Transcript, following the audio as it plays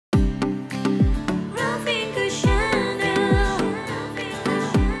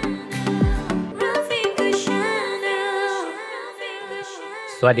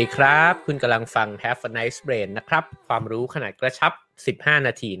สวัสดีครับคุณกำลังฟัง Have a Nice Brain นะครับความรู้ขนาดกระชับ15น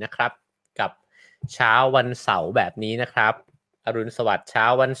าทีนะครับกับเช้าวันเสาร์แบบนี้นะครับอรุณสวัสดิ์เช้า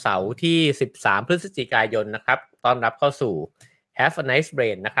วันเสาร์ที่13พฤศจิกายนนะครับต้อนรับเข้าสู่ Have a Nice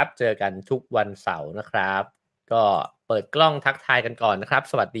Brain นะครับเจอกันทุกวันเสาร์นะครับก็เปิดกล้องทักทายกันก่อนนะครับ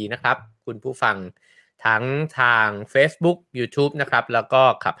สวัสดีนะครับคุณผู้ฟังทั้งทาง Facebook YouTube นะครับแล้วก็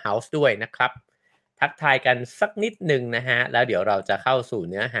Clubhouse ด้วยนะครับทักทายกันสักนิดหนึ่งนะฮะแล้วเดี๋ยวเราจะเข้าสู่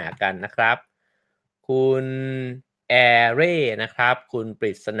เนื้อหากันนะครับคุณแอเร่นะครับคุณป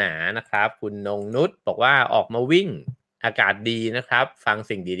ริศนานะครับคุณนงนุชบอกว่าออกมาวิ่งอากาศดีนะครับฟัง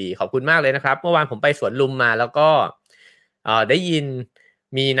สิ่งดีๆขอบคุณมากเลยนะครับเมื่อวานผมไปสวนลุมมาแล้วก็ได้ยิน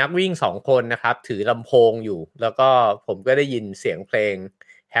มีนักวิ่ง2คนนะครับถือลำโพงอยู่แล้วก็ผมก็ได้ยินเสียงเพลง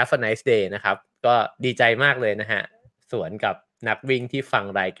Have a nice day นะครับก็ดีใจมากเลยนะฮะสวนกับนักวิ่งที่ฟัง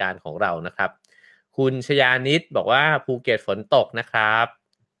รายการของเรานะครับคุณชยานิดบอกว่าภูเก็ตฝนตกนะครับ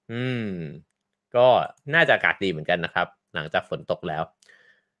ก็น่าจะอากาศดีเหมือนกันนะครับหลังจากฝนตกแล้ว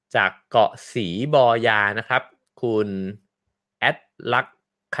จากเกาะสีบอยานะครับคุณแอดลัก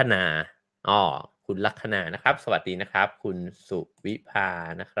ษณาคุณลักษณานะครับสวัสดีนะครับคุณสุวิภา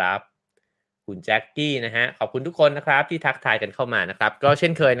นะครับคุณแจ็คกี้นะฮะขอบคุณทุกคนนะครับที่ทักทายกันเข้ามานะครับก็เช่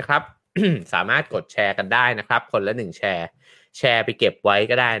นเคยนะครับ สามารถกดแชร์กันได้นะครับคนละ1แชร์ไปเก็บไว้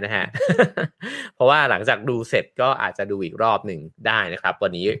ก็ได้นะฮะ เพราะว่าหลังจากดูเสร็จก็อาจจะดูอีกรอบหนึ่งได้นะครับวั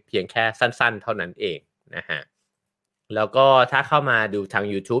นนี้เพียงแค่สั้นๆเท่านั้นเองนะฮะแล้วก็ถ้าเข้ามาดูทาง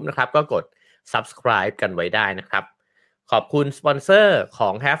YouTube นะครับก็กด subscribe กันไว้ได้นะครับขอบคุณสปอนเซอร์ขอ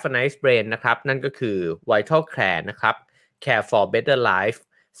ง Have a Nice Brain นะครับนั่นก็คือ Vital Care นะครับ Care for Better Life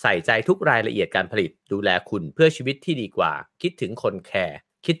ใส่ใจทุกรายละเอียดการผลิตดูแลคุณเพื่อชีวิตที่ดีกว่าคิดถึงคนแคร์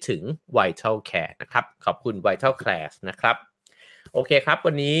คิดถึง Vital Care นะครับขอบคุณ Vital Care นะครับโอเคครับ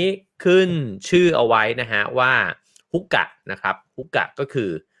วันนี้ขึ้นชื่อเอาไว้นะฮะว่าฮุกกะนะครับฮุกกะก็คือ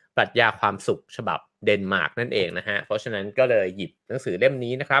ปรัชญาความสุขฉบับเดนมาร์กนั่นเองนะฮะเพราะฉะนั้นก็เลยหยิบหนังสือเล่ม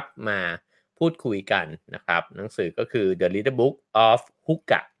นี้นะครับมาพูดคุยกันนะครับหนังสือก็คือ The Little Book of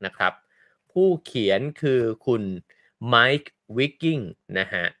Hookah นะครับผู้เขียนคือคุณไมค์วิกกิ้งนะ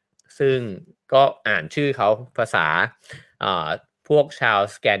ฮะซึ่งก็อ่านชื่อเขาภาษาพวกชาว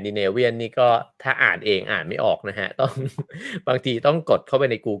สแกนดิเนเวียนนี่ก็ถ้าอ่านเองอ่านไม่ออกนะฮะต้องบางทีต้องกดเข้าไป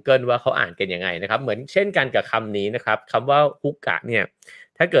ใน Google ว่าเขาอ่านกันยังไงนะครับเหมือนเช่นกันกับคำนี้นะครับคำว่าฮุกกะเนี่ย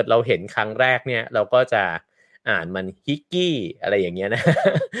ถ้าเกิดเราเห็นครั้งแรกเนี่ยเราก็จะอ่านมันฮิกกี้อะไรอย่างเงี้ยนะ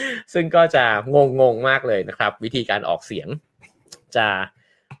ซึ่งก็จะงงมากเลยนะครับวิธีการออกเสียงจะ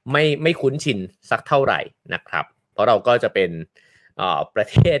ไม่คุ้นชินสักเท่าไหร่นะครับเพราะเราก็จะเป็นประ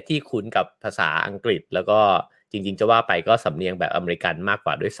เทศที่คุ้นกับภาษาอังกฤษแล้วก็จริงๆจะว่าไปก็สำเนียงแบบอเมริกันมากก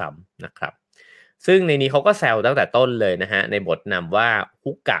ว่าด้วยซ้ำนะครับซึ่งในนี้เขาก็แซวตั้งแต่ต้นเลยนะฮะในบทนำว่า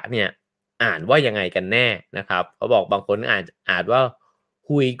ฮุกกะเนี่ยอ่านว่ายังไงกันแน่นะครับเขาบอกบางคนอ่านว่า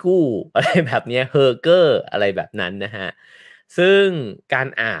ฮุยกู้อะไรแบบนี้เฮอร์เกอร์อะไรแบบนั้นนะฮะซึ่งการ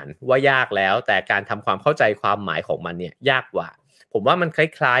อ่านว่ายากแล้วแต่การทำความเข้าใจความหมายของมันเนี่ยยากกว่าผมว่ามันค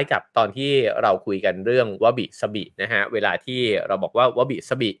ล้ายๆกับตอนที่เราคุยกันเรื่องวาบิสบินะฮะเวลาที่เราบอกว่าวาบิ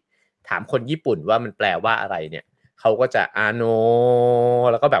สบิถามคนญี่ปุ่นว่ามันแปลว่าอะไรเนี่ยเขาก็จะอาโน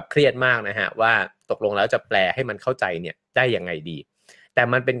แล้วก็แบบเครียดมากนะฮะว่าตกลงแล้วจะแปลให้มันเข้าใจเนี่ยได้ยังไงดีแต่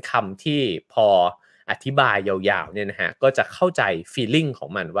มันเป็นคำที่พออธิบายยาวๆเนี่ยนะฮะก็จะเข้าใจ feeling ของ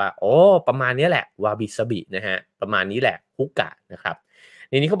มันว่าโอ้ประมาณนี้แหละวาบิสบินะฮะประมาณนี้แหละฮุกกะนะครับ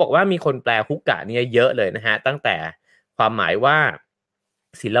ในนี้เขาบอกว่ามีคนแปลฮุกกะเนี่ยเยอะเลยนะฮะตั้งแต่ความหมายว่า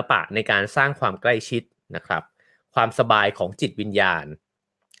ศิลปะในการสร้างความใกล้ชิดนะครับความสบายของจิตวิญญาณ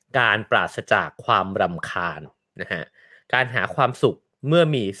การปราศจากความรำคาญนะฮะการหาความสุขเมื่อ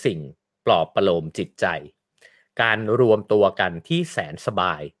มีสิ่งปลอบประโลมจิตใจการรวมตัวกันที่แสนสบ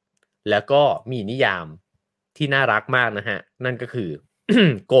ายแล้วก็มีนิยามที่น่ารักมากนะฮะนั่นก็คือ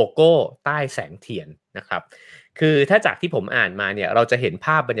โกโก้ใต้แสงเทียนนะครับคือถ้าจากที่ผมอ่านมาเนี่ยเราจะเห็นภ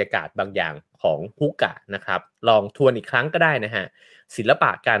าพบรรยากาศบางอย่างของฮุกกะนะครับลองทวนอีกครั้งก็ได้นะฮะศิลป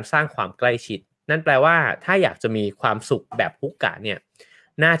ะการสร้างความใกล้ชิดนั่นแปลว่าถ้าอยากจะมีความสุขแบบฮุกกะเนี่ย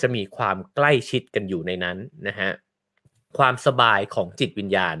น่าจะมีความใกล้ชิดกันอยู่ในนั้นนะฮะความสบายของจิตวิญ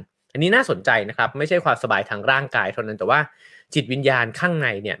ญาณอันนี้น่าสนใจนะครับไม่ใช่ความสบายทางร่างกายเท่านั้นแต่ว่าจิตวิญญาณข้างใน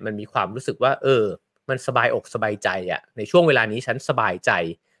เนี่ยมันมีความรู้สึกว่ามันสบายอกสบายใจอะในช่วงเวลานี้ฉันสบายใจ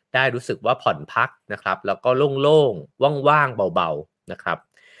ได้รู้สึกว่าผ่อนพักนะครับแล้วก็โล่งๆว่างๆเบาๆนะครับ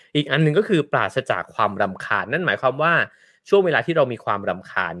อีกอันหนึ่งก็คือปราศจากความรำคาญนั่นหมายความว่าช่วงเวลาที่เรามีความร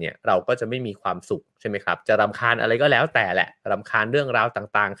ำคาญเนี่ยเราก็จะไม่มีความสุขใช่ไหมครับจะรำคาญอะไรก็แล้วแต่แหละรำคาญเรื่องราว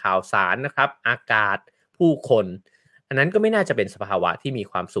ต่างๆข่าวสารนะครับอากาศผู้คนอันนั้นก็ไม่น่าจะเป็นสภาวะที่มี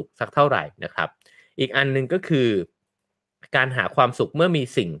ความสุขสักเท่าไหร่นะครับอีกอันหนึ่งก็คือการหาความสุขเมื่อมี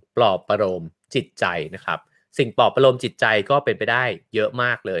สิ่งปลอบประโลมจิตใจนะครับ สิ่งปลอบประโลมจิตใจก็เป็นไปได้เยอะม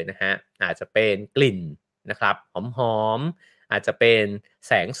ากเลยนะฮะอาจจะเป็นกลิ่นนะครับหอมๆอาจจะเป็นแ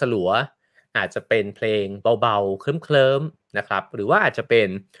สงสลัวอาจจะเป็นเพลงเบาๆเคลิ้มๆนะครับหรือว่าอาจจะเป็น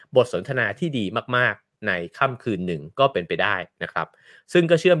บทสนทนาที่ดีมากๆในค่ำคืนหนึ่งก็เป็นไปได้นะครับซึ่ง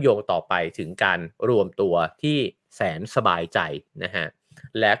ก็เชื่อมโยงต่อไปถึงการรวมตัวที่แสนสบายใจนะฮะ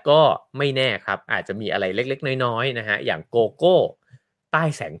และก็ไม่แน่ครับอาจจะมีอะไรเล็กๆน้อยๆนะฮะอย่างโกโก้ใต้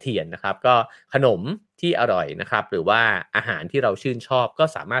แสงเทียนนะครับก็ขนมที่อร่อยนะครับหรือว่าอาหารที่เราชื่นชอบก็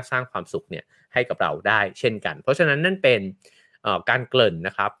สามารถสร้างความสุขเนี่ยให้กับเราได้เช่นกันเพราะฉะนั้นนั่นเป็นการเกริ่นน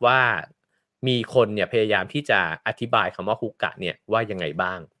ะครับว่ามีคนเนี่ยพยายามที่จะอธิบายคำว่าฮุกกะเนี่ยว่ายังไง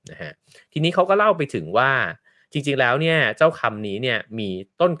บ้างนะฮะทีนี้เขาก็เล่าไปถึงว่าจริงๆแล้วเนี่ยเจ้าคำนี้เนี่ยมี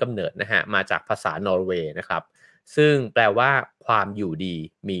ต้นกำเนิดนะฮะมาจากภาษานอร์เวย์นะครับซึ่งแปลว่าความอยู่ดี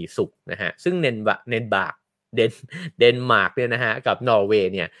มีสุขนะฮะซึ่งเนนบากเดนเดนมาร์กเนี่ยนะฮะกับนอร์เว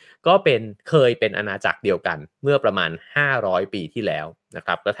ย์เนี่ยก็เคยเป็นอาณาจักรเดียวกันเมื่อประมาณ500ปีที่แล้วนะค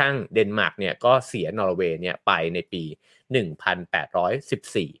รับกระทั่งเดนมาร์กเนี่ยก็เสียนอร์เวย์เนี่ยไปในปี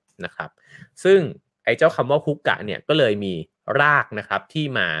1814นะครับซึ่งไอ้เจ้าคำว่าฮุกกะเนี่ยก็เลยมีรากนะครับที่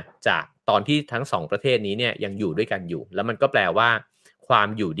มาจากตอนที่ทั้งสองประเทศนี้เนี่ยยังอยู่ด้วยกันอยู่แล้วมันก็แปลว่าความ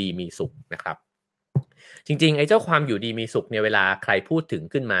อยู่ดีมีสุขนะครับจริงๆไอ้เจ้าความอยู่ดีมีสุขเนี่ยเวลาใครพูดถึง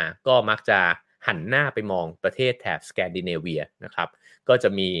ขึ้นมาก็มักจะหันหน้าไปมองประเทศแถบสแกนดิเนเวียนะครับก็จะ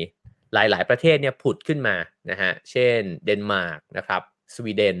มีหลายๆประเทศเนี่ยผุดขึ้นมานะฮะเช่นเดนมาร์กนะครับส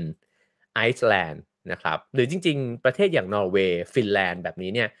วีเดนไอซ์แลนด์นะครับหรือจริงๆประเทศอย่างนอร์เวย์ฟินแลนด์แบบ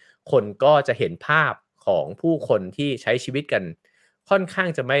นี้เนี่ยคนก็จะเห็นภาพของผู้คนที่ใช้ชีวิตกันค่อนข้าง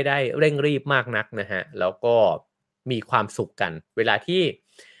จะไม่ได้เร่งรีบมากนักนะฮะแล้วก็มีความสุขกันเวลาที่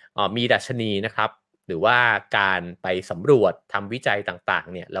มีดัชนีนะครับหรือว่าการไปสำรวจทำวิจัยต่าง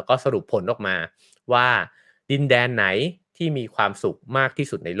ๆเนี่ยแล้วก็สรุปผลออกมาว่าดินแดนไหนที่มีความสุขมากที่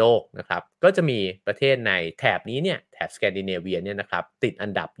สุดในโลกนะครับก็จะมีประเทศในแถบนี้เนี่ยแถบสแกนดิเนเวียเนี่ยนะครับติดอั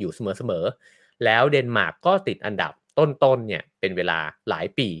นดับอยู่เสมอๆแล้วเดนมาร์กก็ติดอันดับต้นๆเนี่ยเป็นเวลาหลาย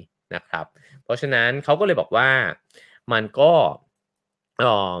ปีนะครับเพราะฉะนั้นเขาก็เลยบอกว่ามันก็เ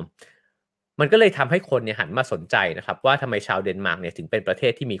อ่อมันก็เลยทำให้คนเนี่ยหันมาสนใจนะครับว่าทำไมชาวเดนมาร์กเนี่ยถึงเป็นประเท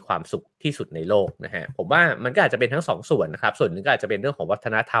ศที่มีความสุขที่สุดในโลกนะฮะผมว่ามันก็อาจจะเป็นทั้งสองส่วนนะครับส่วนหนึ่งก็อาจจะเป็นเรื่องของวัฒ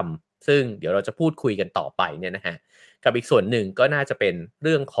นธรรมซึ่งเดี๋ยวเราจะพูดคุยกันต่อไปเนี่ยนะฮะกับอีกส่วนหนึ่งก็น่าจะเป็นเ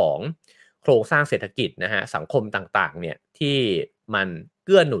รื่องของโครงสร้างเศรษฐกิจนะฮะสังคมต่างๆเนี่ยที่มันเ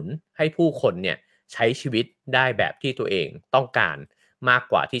กื้อหนุนให้ผู้คนเนี่ยใช้ชีวิตได้แบบที่ตัวเองต้องการมาก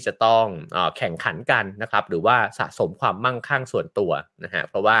กว่าที่จะต้องแข่งขันกันนะครับหรือว่าสะสมความมั่งคั่งส่วนตัวนะฮะ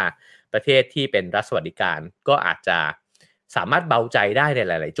เพราะว่าประเทศที่เป็นรัฐสวัสดิการก็อาจจะสามารถเบาใจได้ใน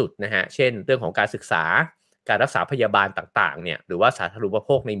หลายๆจุดนะฮะเช่นเรื่องของการศึกษาการรักษาพยาบาลต่างๆเนี่ยหรือว่าสาธารณูปโภ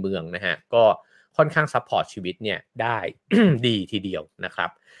คในเมืองนะฮะก็ค่อนข้างซัพพอร์ตชีวิตเนี่ยได้ ดีทีเดียวนะครับ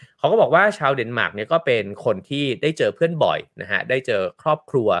เขาก็บอกว่าชาวเดนมาร์กเนี่ยก็เป็นคนที่ได้เจอเพื่อนบ่อยนะฮะได้เจอครอบ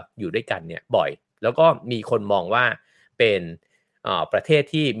ครัวอยู่ด้วยกันเนี่ยบ่อยแล้วก็มีคนมองว่าเป็นประเทศ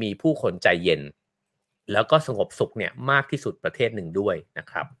ที่มีผู้คนใจเย็นแล้วก็สงบสุขเนี่ยมากที่สุดประเทศหนึ่งด้วยนะ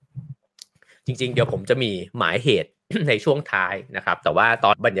ครับจริงๆเดี๋ยวผมจะมีหมายเหตุ ในช่วงท้ายนะครับแต่ว่าต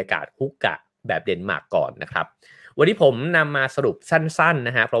อนบรรยากาศฮุกกะแบบเดนมาร์กก่อนนะครับวันนี้ผมนำมาสรุปสั้นๆน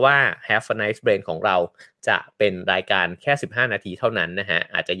ะฮะเพราะว่า Have a Nice Brain ของเราจะเป็นรายการแค่15นาทีเท่านั้นนะฮะ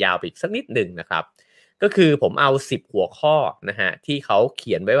อาจจะยาวไปอีกสักนิดหนึ่งนะครับก็คือผมเอา10หัวข้อนะฮะที่เขาเ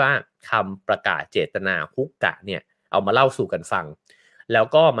ขียนไว้ว่าคำประกาศเจตนาฮุกกะเนี่ยเอามาเล่าสู่กันฟังแล้ว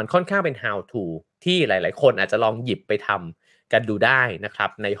ก็มันค่อนข้างเป็น how to ที่หลายๆคนอาจจะลองหยิบไปทำกันดูได้นะครับ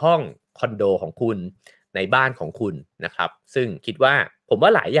ในห้องคอนโดของคุณในบ้านของคุณนะครับซึ่งคิดว่าผมว่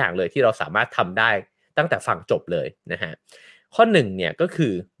าหลายอย่างเลยที่เราสามารถทำได้ตั้งแต่ฟังจบเลยนะฮะข้อหนึ่งเนี่ยก็คื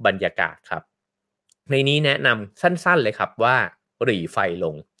อบรรยากาศครับในนี้แนะนำสั้นๆเลยครับว่าหรี่ไฟล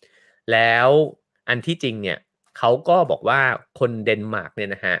งแล้วอันที่จริงเนี่ยเขาก็บอกว่าคนเดนมาร์กเนี่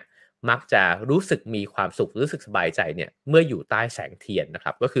ยนะฮะมักจะรู้สึกมีความสุขรู้สึกสบายใจเนี่ยเมื่ออยู่ใต้แสงเทียนนะค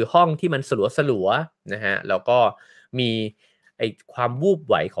รับก็คือห้องที่มันสลัวๆนะฮะแล้วก็มีไอความวูบไ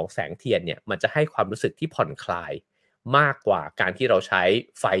หวของแสงเทียนเนี่ยมันจะให้ความรู้สึกที่ผ่อนคลายมากกว่าการที่เราใช้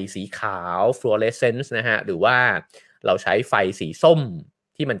ไฟสีขาวฟลูออเรสเซนซ์นะฮะหรือว่าเราใช้ไฟสีส้ม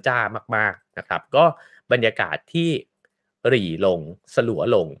ที่มันจ้ามากๆนะครับก็บรรยากาศที่หรี่ลงสลัว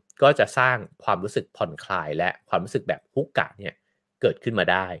ลงก็จะสร้างความรู้สึกผ่อนคลายและความรู้สึกแบบฮุกกะเนี่ยเกิดขึ้นมา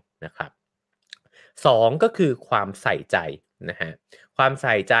ได้นะครับ2ก็คือความใส่ใจนะฮะความใ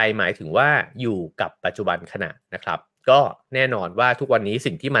ส่ใจหมายถึงว่าอยู่กับปัจจุบันขณะนะครับก็แน่นอนว่าทุกวันนี้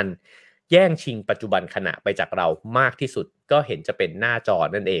สิ่งที่มันแย่งชิงปัจจุบันขณะไปจากเรามากที่สุดก็เห็นจะเป็นหน้าจอ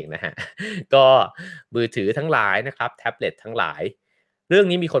นั่นเองนะฮะก็มือถือทั้งหลายนะครับแท็บเล็ตทั้งหลายเรื่อง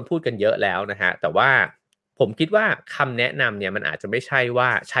นี้มีคนพูดกันเยอะแล้วนะฮะแต่ว่าผมคิดว่าคำแนะนำเนี่ยมันอาจจะไม่ใช่ว่า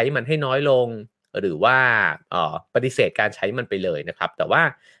ใช้มันให้น้อยลง หรือว่าปฏิเสธการใช้มันไปเลยนะครับแต่ว่า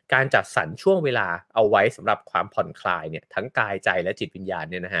การจัดสรรช่วงเวลาเอาไว้สำหรับความผ่อนคลายเนี่ยทั้งกายใจและจิตวิญญาณ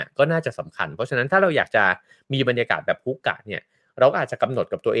เนี่ยนะฮะก็น่าจะสำคัญเพราะฉะนั้นถ้าเราอยากจะมีบรรยากาศแบบฮุกกะเนี่ยเราก็อาจจะกำหนด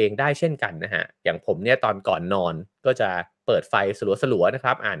กับตัวเองได้เช่นกันนะฮะอย่างผมเนี่ยตอนก่อนนอนก็จะเปิดไฟสลัวๆนะค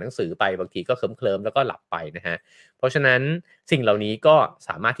รับอ่านหนังสือไปบางทีก็เคลิ้มๆแล้วก็หลับไปนะฮะเพราะฉะนั้นสิ่งเหล่านี้ก็ส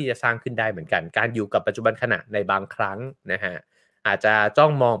ามารถที่จะสร้างขึ้นได้เหมือนกันการอยู่กับปัจจุบันขณะในบางครั้งนะฮะอาจจะจ้อ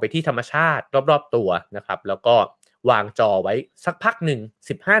งมองไปที่ธรรมชาติรอบๆตัวนะครับแล้วก็วางจอไว้สักพักหนึ่ง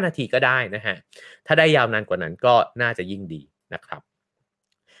15นาทีก็ได้นะฮะถ้าได้ยาวนานกว่านั้นก็น่าจะยิ่งดีนะครับ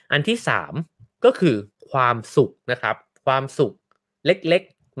อันที่3ก็คือความสุขนะครับความสุขเล็ก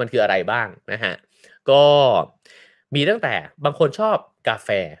ๆมันคืออะไรบ้างนะฮะก็มีตั้งแต่บางคนชอบกาแฟ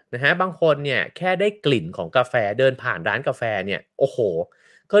นะฮะบางคนเนี่ยแค่ได้กลิ่นของกาแฟเดินผ่านร้านกาแฟเนี่ยโอ้โห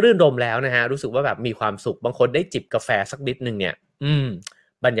ก็รื่นรมแล้วนะฮะรู้สึกว่าแบบมีความสุขบางคนได้จิบกาแฟสักนิดนึงเนี่ย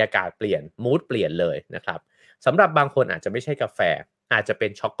บรรยากาศเปลี่ยนมูดเปลี่ยนเลยนะครับสำหรับบางคนอาจจะไม่ใช่กาแฟอาจจะเป็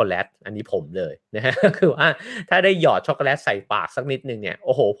นช็อกโกแลตอันนี้ผมเลยนะฮะคือว่าถ้าได้หยอดช็อกโกแลตใส่ปากสักนิดนึงเนี่ยโ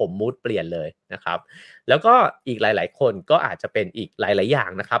อ้โหผมมูดเปลี่ยนเลยนะครับแล้วก็อีกหลายๆคนก็อาจจะเป็นอีกหลายๆอย่า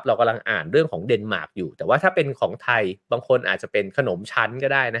งนะครับเรากำลังอ่านเรื่องของเดนมาร์กอยู่แต่ว่าถ้าเป็นของไทยบางคนอาจจะเป็นขนมชั้นก็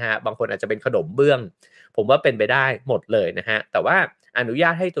ได้นะฮะบางคนอาจจะเป็นขนมเบื้องผมว่าเป็นไปได้หมดเลยนะฮะแต่ว่าอนุญา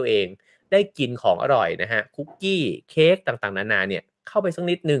ตให้ตัวเองได้กินของอร่อยนะฮะคุกกี้เค้กต่างๆนานาเนี่ยเข้าไปสัก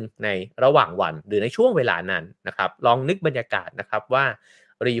นิดนึงในระหว่างวันหรือในช่วงเวลานั้นนะครับลองนึกบรรยากาศนะครับว่า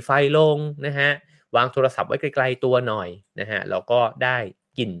หรี่ไฟลงนะฮะวางโทรศัพท์ไว้ไกลๆตัวหน่อยนะฮะแล้วก็ได้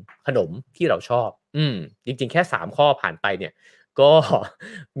กินขนมที่เราชอบจริงๆแค่3ข้อผ่านไปเนี่ยก็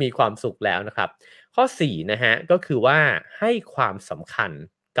มีความสุขแล้วนะครับข้อ4นะฮะก็คือว่าให้ความสำคัญ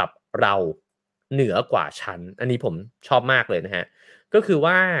กับเราเหนือกว่าฉันอันนี้ผมชอบมากเลยนะฮะก็คือ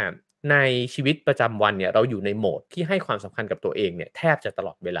ว่าในชีวิตประจำวันเนี่ยเราอยู่ในโหมดที่ให้ความสำคัญกับตัวเองเนี่ยแทบจะตล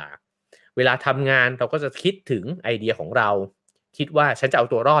อดเวลาทำงานเราก็จะคิดถึงไอเดียของเราคิดว่าฉันจะเอา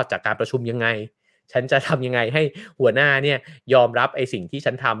ตัวรอดจากการประชุมยังไงฉันจะทำยังไงให้หัวหน้าเนี่ยยอมรับไอ้สิ่งที่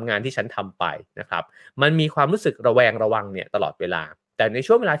ฉันทำงานที่ฉันทำไปนะครับมันมีความรู้สึกระแวงระวังเนี่ยตลอดเวลาแต่ใน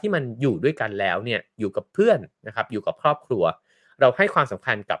ช่วงเวลาที่มันอยู่ด้วยกันแล้วเนี่ยอยู่กับเพื่อนนะครับอยู่กับครอบครัวเราให้ความสำ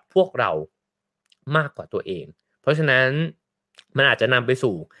คัญกับพวกเรามากกว่าตัวเองเพราะฉะนั้นมันอาจจะนำไป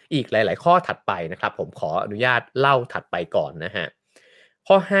สู่อีกหลายๆข้อถัดไปนะครับผมขออนุญาตเล่าถัดไปก่อนนะฮะ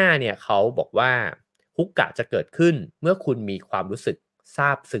ข้อ5เนี่ยเขาบอกว่าฮุกกะจะเกิดขึ้นเมื่อคุณมีความรู้สึกซา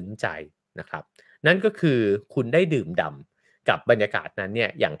บซึ้งใจนะครับนั่นก็คือคุณได้ดื่มด่ำกับบรรยากาศนั้นเนี่ย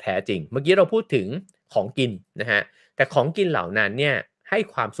อย่างแท้จริงเมื่อกี้เราพูดถึงของกินนะฮะแต่ของกินเหล่านั้นเนี่ยให้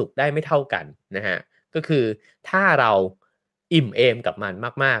ความสุขได้ไม่เท่ากันนะฮะก็คือถ้าเราอิ่มเอมกับมัน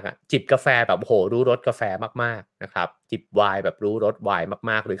มากๆอะจิบกาแฟแบบโอ้โฮรู้รสกาแฟมากๆนะครับจิบไวน์แบบรู้รสไวน์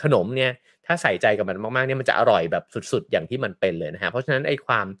มากๆหรือขนมเนี่ยถ้าใส่ใจกับมันมากๆเนี่ยมันจะอร่อยแบบสุดๆอย่างที่มันเป็นเลยนะครับเพราะฉะนั้นไอ้ค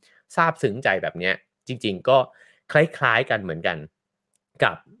วามซาบซึ้งใจแบบเนี้ยจริงๆก็คล้ายๆกันเหมือนกัน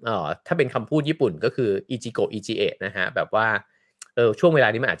กับถ้าเป็นคำพูดญี่ปุ่นก็คืออิจิโกะอิจิเอะนะฮะแบบว่าช่วงเวลา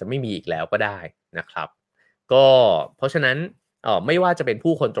นี้มันอาจจะไม่มีอีกแล้วก็ได้นะครับก็เพราะฉะนั้นไม่ว่าจะเป็น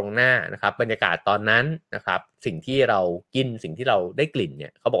ผู้คนตรงหน้านะครับบรรยากาศตอนนั้นนะครับสิ่งที่เรากินสิ่งที่เราได้กลิ่นเนี่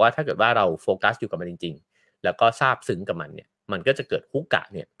ยเขาบอกว่าถ้าเกิดว่าเราโฟกัสอยู่กับมันจริงๆแล้วก็ซาบซึ้งกับมันเนี่ยมันก็จะเกิดฮุกกะ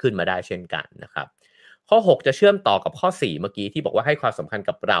เนี่ยขึ้นมาได้เช่นกันนะครับข้อ6จะเชื่อมต่อกับข้อ4เมื่อกี้ที่บอกว่าให้ความสำคัญ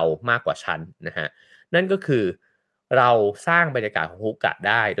กับเรามากกว่าฉันนะฮะนั่นก็คือเราสร้างบรรยากาศของฮุกกะไ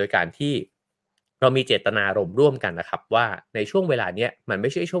ด้โดยการที่เรามีเจตนารมณ์ร่วมกันนะครับว่าในช่วงเวลาเนี้ยมันไม่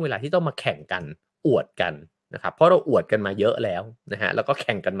ใช่ช่วงเวลาที่ต้องมาแข่งกันอวดกันนะครับเพราะเราอวดกันมาเยอะแล้วนะฮะแล้วก็แ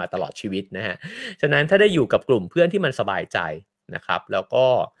ข่งกันมาตลอดชีวิตนะฮะฉะนั้นถ้าได้อยู่กับกลุ่มเพื่อนที่มันสบายใจนะครับแล้วก็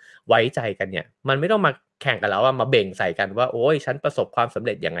ไว้ใจกันเนี่ยมันไม่ต้องมาแข่งกันแล้วมาเบ่งใส่กันว่าโอ๊ยฉันประสบความสำเ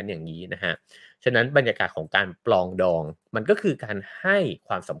ร็จอย่างนั้นอย่างนี้นะฮะฉะนั้นบรรยากาศของการปลองดองมันก็คือการให้ค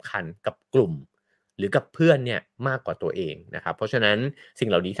วามสำคัญกับกลุ่มหรือกับเพื่อนเนี่ยมากกว่าตัวเองนะครับเพราะฉะนั้นสิ่ง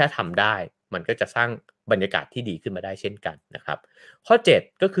เหล่านี้ถ้าทำได้มันก็จะสร้างบรรยากาศที่ดีขึ้นมาได้เช่นกันนะครับ ข้อ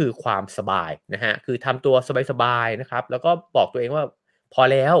7ก็คือความสบายนะฮะคือทำตัวสบายๆนะครับแล้วก็บอกตัวเองว่าพอ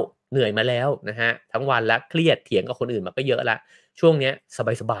แล้วเหนื่อยมาแล้วนะฮะทั้งวันแล้วเครียดเถียงกับคนอื่นมาก็เยอะแล้วช่วงเนี้ย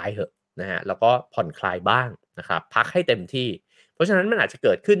สบายๆเถอะนะฮะแล้วก็ผ่อนคลายบ้างนะครับพักให้เต็มที่เพราะฉะนั้นมันอาจจะเ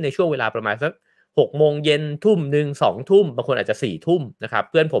กิดขึ้นในช่วงเวลาประมาณสัก6โมงเย็นทุ่มหนึ่ง2ทุ่มบางคนอาจจะ4ทุ่มนะครับ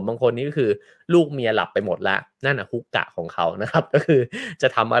เพื่อนผมบางคนนี่ก็คือลูกเมียหลับไปหมดแล้วนั่นน่ะฮุกกะของเขานะครับก็คือจะ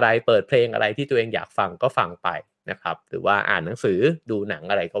ทำอะไรเปิดเพลงอะไรที่ตัวเองอยากฟังก็ฟังไป นะครับหรือว่าอ่านหนังสือดูหนัง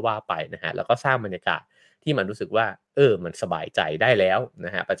อะไรก็ว่าไปนะฮะแล้วก็สร้างบรรยากาศที่มันรู้สึกว่ามันสบายใจได้แล้วน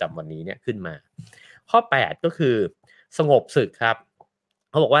ะฮะประจำวันนี้เนี่ยขึ้นมาข้อ8ก็คือสงบสึกครับ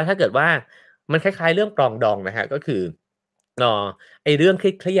เขาบอกว่าถ้าเกิดว่ามันคล้ายๆเรื่องปรองดองนะฮะก็คือไอ้เรื่องเ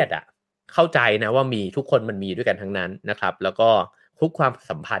ครียดๆอะเข้าใจนะว่ามีทุกคนมันมีด้วยกันทั้งนั้นนะครับแล้วก็ทุกความ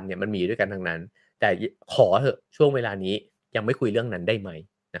สัมพันธ์เนี่ยมันมีด้วยกันทั้งนั้น แต่ขอเถอะช่วงเวลานี้ยังไม่คุยเรื่องนั้นได้ไหม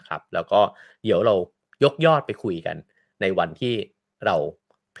นะครับแล้วก็เดี๋ยวเรายกยอดไปคุยกันในวันที่เรา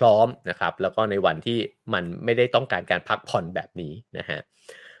พร้อมนะครับแล้วก็ในวันที่มันไม่ได้ต้องการการพักผ่อนแบบนี้นะฮะ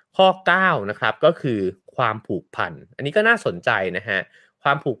ข้อ9นะครับก็คือความผูกพันอันนี้ก็น่าสนใจนะฮะคว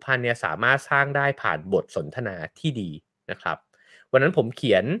ามผูกพันเนี่ยสามารถสร้างได้ผ่านบทสนทนาที่ดีนะครับวันนั้นผมเ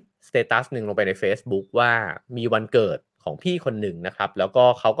ขียนสเตตัสหนึ่งลงไปในเฟซบุ๊กว่ามีวันเกิดของพี่คนหนึ่งนะครับแล้วก็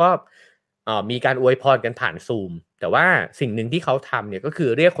เขาก็มีการอวยพรกันผ่านซูมแต่ว่าสิ่งหนึ่งที่เขาทำเนี่ยก็คือ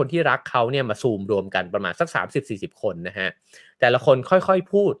เรียกคนที่รักเขาเนี่ยมาซูมรวมกันประมาณสัก30-40คนนะฮะแต่ละคนค่อย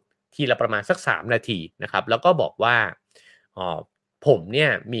ๆพูดทีละประมาณสัก3นาทีนะครับแล้วก็บอกว่าอ๋อผมเนี่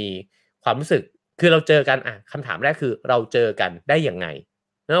ยมีความรู้สึกคือเราเจอกันคำถามแรกคือเราเจอกันได้ยังไง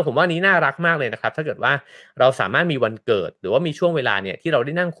ผมว่านี้น่ารักมากเลยนะครับถ้าเกิดว่าเราสามารถมีวันเกิดหรือว่ามีช่วงเวลาเนี่ยที่เราไ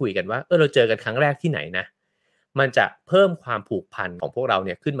ด้นั่งคุยกันว่าเราเจอกันครั้งแรกที่ไหนนะมันจะเพิ่มความผูกพันของพวกเราเ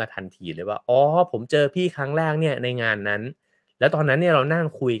นี่ยขึ้นมาทันทีเลยว่าอ๋อผมเจอพี่ครั้งแรกเนี่ยในงานนั้นแล้วตอนนั้นเนี่ยเรานั่ง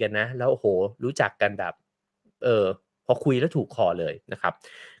คุยกันนะแล้วโอ้โหรู้จักกันแบบพอคุยแล้วถูกคอเลยนะครับ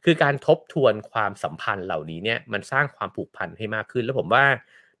คือการทบทวนความสัมพันธ์เหล่านี้เนี่ยมันสร้างความผูกพันให้มากขึ้นแล้วผมว่า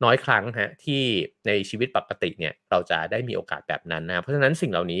น้อยครั้งฮะที่ในชีวิตปกติเนี่ยเราจะได้มีโอกาสแบบนั้นนะเพราะฉะนั้นสิ่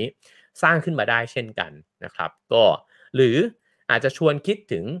งเหล่านี้สร้างขึ้นมาได้เช่นกันนะครับก็หรืออาจจะชวนคิด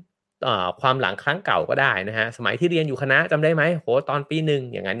ถึงความหลังครั้งเก่าก็ได้นะฮะสมัยที่เรียนอยู่คณะจำได้ไหมโหตอนปีหนึ่ง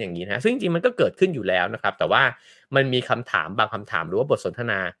อย่างนั้นอย่างนี้นะซึ่งจริงๆมันก็เกิดขึ้นอยู่แล้วนะครับแต่ว่ามันมีคำถามบางคำถามหรือว่าบทสนท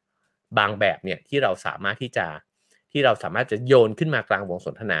นาบางแบบเนี่ยที่เราสามารถจะโยนขึ้นมากลางวงส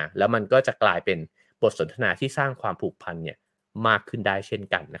นทนาแล้วมันก็จะกลายเป็นบทสนทนาที่สร้างความผูกพันเนี่ยมากขึ้นได้เช่น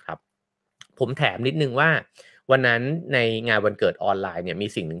กันนะครับผมแถมนิดนึงว่าวันนั้นในงานวันเกิดออนไลน์เนี่ยมี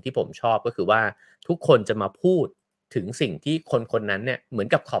สิ่งหนึ่งที่ผมชอบก็คือว่าทุกคนจะมาพูดถึงสิ่งที่คนคนนั้นเนี่ยเหมือน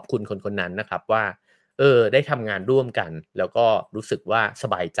กับขอบคุณคนคนนั้นนะครับว่าได้ทำงานร่วมกันแล้วก็รู้สึกว่าส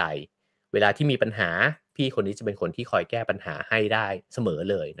บายใจเวลาที่มีปัญหาพี่คนนี้จะเป็นคนที่คอยแก้ปัญหาให้ได้เสมอ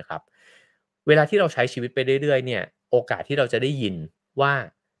เลยนะครับเวลาที่เราใช้ชีวิตไปเรื่อยๆเนี่ยโอกาสที่เราจะได้ยินว่า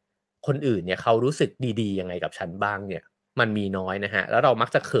คนอื่นเนี่ยเขารู้สึกดีๆยังไงกับฉันบ้างเนี่ยมันมีน้อยนะฮะแล้วเรามัก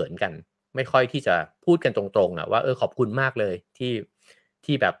จะเขินกันไม่ค่อยที่จะพูดกันตรงๆอะว่าขอบคุณมากเลย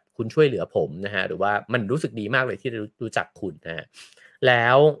ที่แบบคุณช่วยเหลือผมนะฮะหรือว่ามันรู้สึกดีมากเลยที่ได้รู้จักคุณนะฮะแล้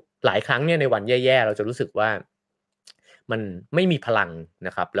วหลายครั้งเนี่ยในวันแย่ๆเราจะรู้สึกว่ามันไม่มีพลังน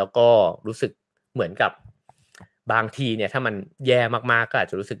ะครับแล้วก็รู้สึกเหมือนกับบางทีเนี่ยถ้ามันแย่มากๆก็อาจ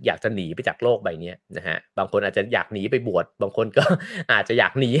จะรู้สึกอยากจะหนีไปจากโลกใบเนี้ยนะฮะบางคนอาจจะอยากหนีไปบวชบางคนก็อาจจะอยา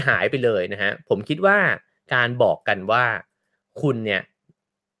กหนีหายไปเลยนะฮะผมคิดว่าการบอกกันว่าคุณเนี่ย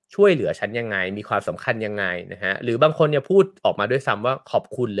ช่วยเหลือฉันยังไงมีความสำคัญยังไงนะฮะหรือบางคนเนี่ยพูดออกมาด้วยซ้ำว่าขอบ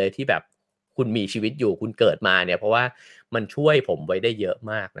คุณเลยที่แบบคุณมีชีวิตอยู่คุณเกิดมาเนี่ยเพราะว่ามันช่วยผมไว้ได้เยอะ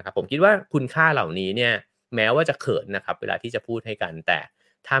มากนะครับผมคิดว่าคุณค่าเหล่านี้เนี่ยแม้ว่าจะเขินนะครับเวลาที่จะพูดให้กันแต่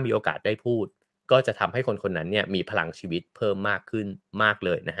ถ้ามีโอกาสได้พูดก็จะทำให้คนคนนั้นเนี่ยมีพลังชีวิตเพิ่มมากขึ้นมากเล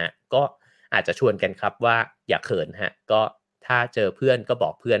ยนะฮะก็อาจจะชวนกันครับว่าอย่าเขินฮะก็ถ้าเจอเพื่อนก็บอ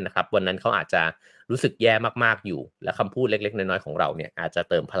กเพื่อนนะครับวันนั้นเขาอาจจะรู้สึกแย่มากๆอยู่และคำพูดเล็กๆน้อยๆของเราเนี่ยอาจจะ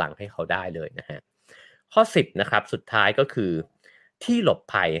เติมพลังให้เขาได้เลยนะฮะข้อ10นะครับสุดท้ายก็คือที่หลบ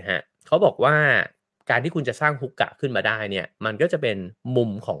ภัยฮะเขาบอกว่าการที่คุณจะสร้างฮุกกะขึ้นมาได้เนี่ยมันก็จะเป็นมุม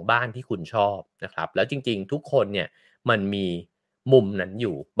ของบ้านที่คุณชอบนะครับแล้วจริงๆทุกคนเนี่ยมันมีมุมนั้นอ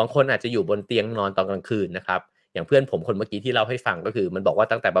ยู่บางคนอาจจะอยู่บนเตียงนอนตอนกลางคืนนะครับอย่างเพื่อนผมคนเมื่อกี้ที่เล่าให้ฟังก็คือมันบอกว่า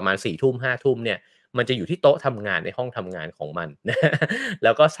ตั้งแต่ประมาณ4ทุ่ม5ทุ่มเนี่ยมันจะอยู่ที่โต๊ะทำงานในห้องทำงานของมันแ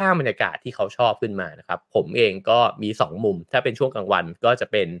ล้วก็สร้างบรรยากาศที่เขาชอบขึ้นมานะครับผมเองก็มี2มุมถ้าเป็นช่วงกลางวันก็จะ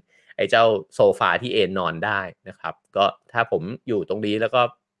เป็นไอ้เจ้าโซฟาที่เอนนอนได้นะครับก็ถ้าผมอยู่ตรงนี้แล้วก็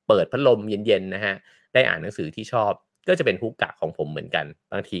เปิดพัดลมเย็นๆนะฮะได้อ่านหนังสือที่ชอบก็จะเป็นฮุกกะของผมเหมือนกัน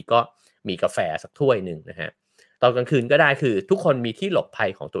บางทีก็มีกาแฟสักถ้วยหนึ่งนะฮะตอนกลางคืนก็ได้คือทุกคนมีที่หลบภัย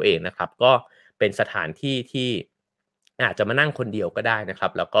ของตัวเองนะครับก็เป็นสถานที่ที่อาจจะมานั่งคนเดียวก็ได้นะครั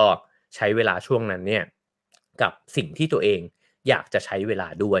บแล้วก็ใช้เวลาช่วงนั้นเนี่ยกับสิ่งที่ตัวเองอยากจะใช้เวลา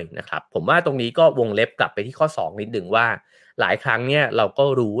ด้วยนะครับผมว่าตรงนี้ก็วงเล็บกลับไปที่ข้อ2นิดหนึ่งว่าหลายครั้งเนี่ยเราก็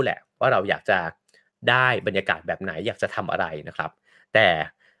รู้แหละว่าเราอยากจะได้บรรยากาศแบบไหนอยากจะทำอะไรนะครับแต่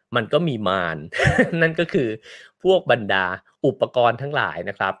มันก็มีมาร นั่นก็คือพวกบรรดาอุปกรณ์ทั้งหลาย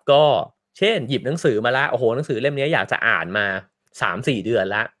นะครับก็เช่นหยิบหนังสือมาแล้วโอ้โหหนังสือเล่มนี้อยากจะอ่านมา3-4เดือน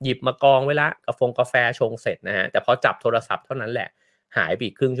แล้วหยิบมากองไว้แล้วกาแฟชงเสร็จนะฮะแต่พอจับโทรศัพท์เท่านั้นแหละหายไป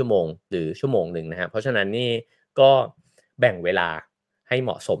อีกครึ่งชั่วโมงหรือชั่วโมงหนึ่งนะฮะเพราะฉะนั้นนี่ก็แบ่งเวลาให้เห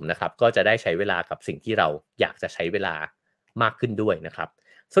มาะสมนะครับก็จะได้ใช้เวลากับสิ่งที่เราอยากจะใช้เวลามากขึ้นด้วยนะครับ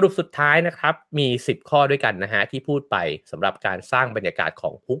สรุปสุดท้ายนะครับมี10ข้อด้วยกันนะฮะที่พูดไปสำหรับการสร้างบรรยากาศขอ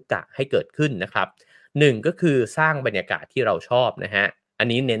งฮุกกะให้เกิดขึ้นนะครับ1ก็คือสร้างบรรยากาศที่เราชอบนะฮะอัน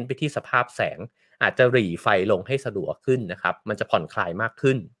นี้เน้นไปที่สภาพแสงอาจจะหรี่ไฟลงให้สะดวกขึ้นนะครับมันจะผ่อนคลายมาก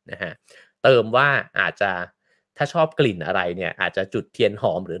ขึ้นนะฮะ เติมว่าอาจจะถ้าชอบกลิ่นอะไรเนี่ยอาจจะจุดเทียนห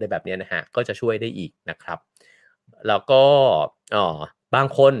อมหรืออะไรแบบนี้นะฮะก็จะช่วยได้อีกนะครับแล้วก็เอ่อบาง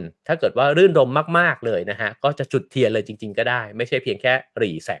คนถ้าเกิดว่ารื่นรมย์มากๆเลยนะฮะก็จะจุดเทียนเลยจริงๆก็ได้ไม่ใช่เพียงแค่ห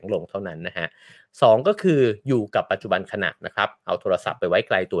รี่แสงลงเท่านั้นนะฮะ2ก็คืออยู่กับปัจจุบันขณะนะครับเอาโทรศัพท์ไปไว้ไ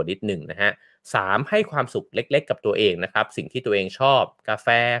กลตัวนิดหนึ่งนะฮะ3ให้ความสุขเล็กๆกับตัวเองนะครับสิ่งที่ตัวเองชอบกาแฟ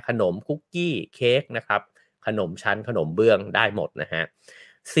ขนมคุกกี้เค้กนะครับขนมชั้นขนมเบื้องได้หมดนะฮะ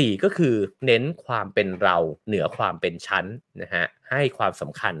4ก็คือเน้นความเป็นเราเหนือความเป็นชั้นนะฮะให้ความส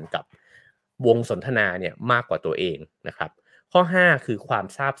ำคัญกับวงสนทนาเนี่ยมากกว่าตัวเองนะครับข้อ5คือความ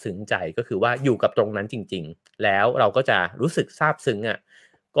ซาบซึ้งใจก็คือว่าอยู่กับตรงนั้นจริงๆแล้วเราก็จะรู้สึกซาบซึ้งอะ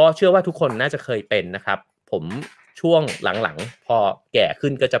ก็เชื่อว่าทุกคนน่าจะเคยเป็นนะครับผมช่วงหลังๆพอแก่ขึ้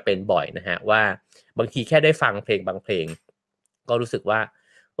นก็จะเป็นบ่อยนะฮะว่าบางทีแค่ได้ฟังเพลงบางเพลงก็รู้สึกว่า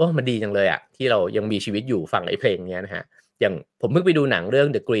โอ้มันดีจังเลยอะที่เรายังมีชีวิตอยู่ฟังไอ้เพลงเนี้ยนะฮะ อย่างผมเพิ่งไปดูหนังเรื่อง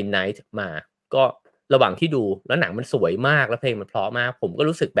The Green Knight มาก็ระหว่างที่ดูแล้วหนังมันสวยมากแล้วเพลงมันเพราะมากผมก็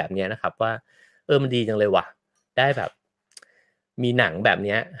รู้สึกแบบนี้นะครับว่ามันดีจังเลยว่ะได้แบบมีหนังแบบ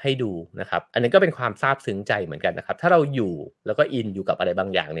นี้ให้ดูนะครับอันนี้ก็เป็นความซาบซึ้งใจเหมือนกันนะครับถ้าเราอยู่แล้วก็อินอยู่กับอะไรบาง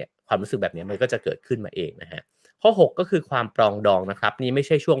อย่างเนี่ยความรู้สึกแบบนี้มันก็จะเกิดขึ้นมาเองนะฮะข้อ6ก็คือความปรองดองนะครับนี่ไม่ใ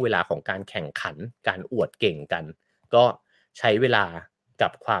ช่ช่วงเวลาของการแข่งขันการอวดเก่งกันก็ใช้เวลากั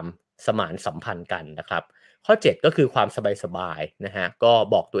บความสมานสัมพันธ์กันนะครับ ข้อ7ก็คือความสบายๆนะฮะก็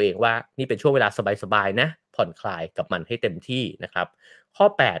บอกตัวเองว่านี่เป็นช่วงเวลาสบายๆนะผ่อนคลายกับมันให้เต็มที่นะครับข้อ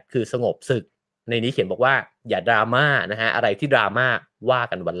8คือสงบศึกในนี้เขียนบอกว่าอย่าดราม่านะฮะอะไรที่ดราม่าว่า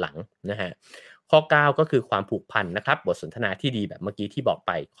กันวันหลังนะฮะข้อ9ก็คือความผูกพันนะครับบทสนทนาที่ดีแบบเมื่อกี้ที่บอกไ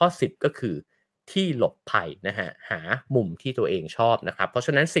ปข้อ10ก็คือที่หลบภัยนะฮะหามุมที่ตัวเองชอบนะครับเพราะฉ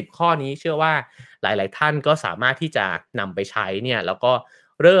ะนั้น10ข้อนี้เชื่อว่าหลายๆท่านก็สามารถที่จะนำไปใช้เนี่ยแล้วก็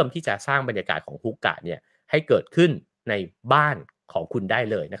เริ่มที่จะสร้างบรรยากาศของฮุกกะเนี่ย ให้เกิดขึ้นในบ้านของคุณได้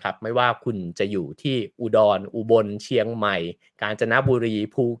เลยนะครับไม่ว่าคุณจะอยู่ที่อุดรอุบลเชียงใหม่กาญจนบุรี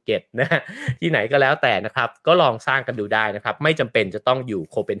ภูเก็ตนะที่ไหนก็แล้วแต่นะครับก็ลองสร้างกันดูได้นะครับไม่จำเป็นจะต้องอยู่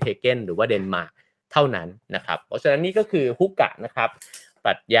โคเปนเฮเกนหรือว่าเดนมาร์กเท่านั้นนะครับเพราะฉะนั้นนี่ก็คือฮุกกะนะครับป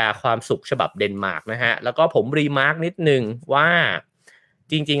รัชญาความสุขฉบับเดนมาร์กนะฮะแล้วก็ผมรีมาร์กนิดนึงว่า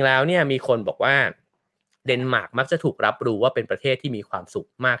จริงๆแล้วเนี่ยมีคนบอกว่าเดนมาร์กมักจะถูกรับรู้ว่าเป็นประเทศที่มีความสุข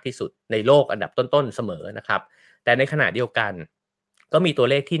มากที่สุดในโลกอันดับต้นๆเสมอนะครับแต่ในขณะเดียวกันก็มีตัว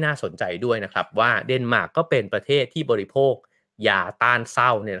เลขที่น่าสนใจด้วยนะครับว่าเดนมาร์กก็เป็นประเทศที่บริโภคยาต้านเศร้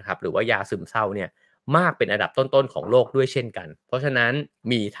าเนี่ยนะครับหรือว่ายาซึมเศร้าเนี่ยมากเป็นอันดับต้นๆของโลกด้วยเช่นกันเพราะฉะนั้น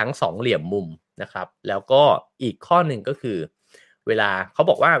มีทั้ง2เหลี่ยมมุมนะครับแล้วก็อีกข้อหนึ่งก็คือเวลาเขา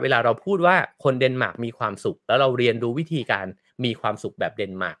บอกว่าเวลาเราพูดว่าคนเดนมาร์กมีความสุขแล้วเราเรียนรู้วิธีการมีความสุขแบบเด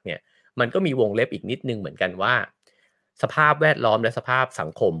นมาร์กเนี่ยมันก็มีวงเล็บอีกนิดนึงเหมือนกันว่าสภาพแวดล้อมและสภาพสั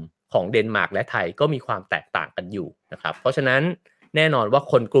งคมของเดนมาร์กและไทยก็มีความแตกต่างกันอยู่นะครับเพราะฉะนั้นแน่นอนว่า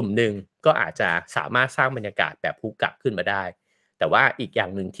คนกลุ่มหนึ่งก็อาจจะสามารถสร้างบรรยากาศแบบฮุกกะขึ้นมาได้แต่ว่าอีกอย่า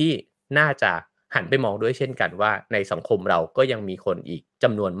งหนึ่งที่น่าจะหันไปมองด้วยเช่นกันว่าในสังคมเราก็ยังมีคนอีกจ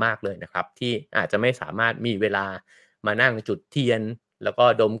ำนวนมากเลยนะครับที่อาจจะไม่สามารถมีเวลามานั่งจุดเทียนแล้วก็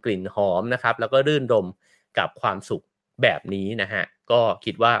ดมกลิ่นหอมนะครับแล้วก็รื่นรมกับความสุขแบบนี้นะฮะก็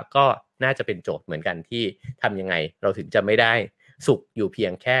คิดว่าก็น่าจะเป็นโจทย์เหมือนกันที่ทำยังไงเราถึงจะไม่ได้สุขอยู่เพีย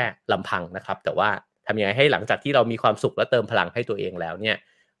งแค่ลำพังนะครับแต่ว่าทำยังไงให้หลังจากที่เรามีความสุขและเติมพลังให้ตัวเองแล้วเนี่ย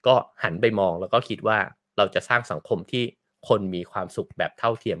ก็หันไปมองแล้วก็คิดว่าเราจะสร้างสังคมที่คนมีความสุขแบบเท่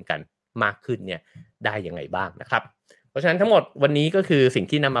าเทียมกันมากขึ้นเนี่ยได้ยังไงบ้างนะครับเพราะฉะนั้นทั้งหมดวันนี้ก็คือสิ่ง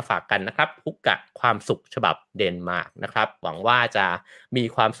ที่นำมาฝากกันนะครับฮุกกะความสุขฉบับเดนมาร์กนะครับหวังว่าจะมี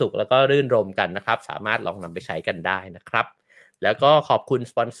ความสุขแล้วก็รื่นรมกันนะครับสามารถลองนำไปใช้กันได้นะครับแล้วก็ขอบคุณ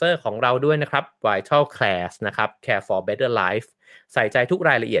สปอนเซอร์ของเราด้วยนะครับ Vital Class นะครับ Care for Better Life ใส่ใจทุกร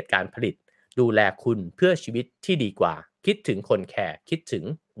ายละเอียดการผลิตดูแลคุณเพื่อชีวิตที่ดีกว่าคิดถึงคนแคร์คิดถึง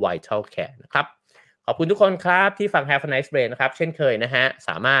Vital Care นะครับขอบคุณทุกคนครับที่ฟัง Have a Nice Brain นะครับเช่นเคยนะฮะ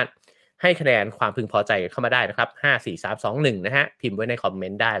สามารถให้คะแนนความพึงพอใจเข้ามาได้นะครับ5 4 3 2 1นะฮะพิมพ์ไว้ในคอมเม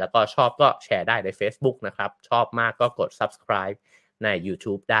นต์ได้แล้วก็ชอบก็แชร์ได้ใน Facebook นะครับชอบมากก็กด Subscribe ใน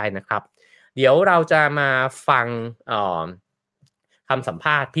YouTube ได้นะครับเดี๋ยวเราจะมาฟังคำสัมภ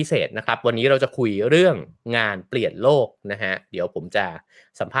าษณ์พิเศษนะครับวันนี้เราจะคุยเรื่องงานเปลี่ยนโลกนะฮะเดี๋ยวผมจะ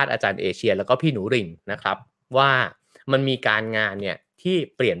สัมภาษณ์อาจารย์เอเชียแล้วก็พี่หนูริ่งนะครับว่ามันมีการงานเนี่ยที่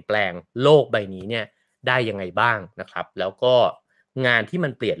เปลี่ยนแปลงโลกใบนี้เนี่ยได้ยังไงบ้างนะครับแล้วก็งานที่มั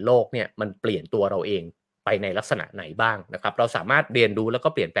นเปลี่ยนโลกเนี่ยมันเปลี่ยนตัวเราเองไปในลักษณะไหนบ้างนะครับเราสามารถเรียนรู้แล้วก็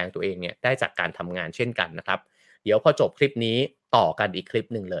เปลี่ยนแปลงตัวเองเนี่ยได้จากการทำงานเช่นกันนะครับเดี๋ยวพอจบคลิปนี้ต่อกันอีกคลิป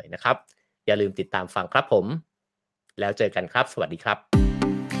หนึ่งเลยนะครับอย่าลืมติดตามฟังครับผมแล้วเจอกันครับสวัสดีครับ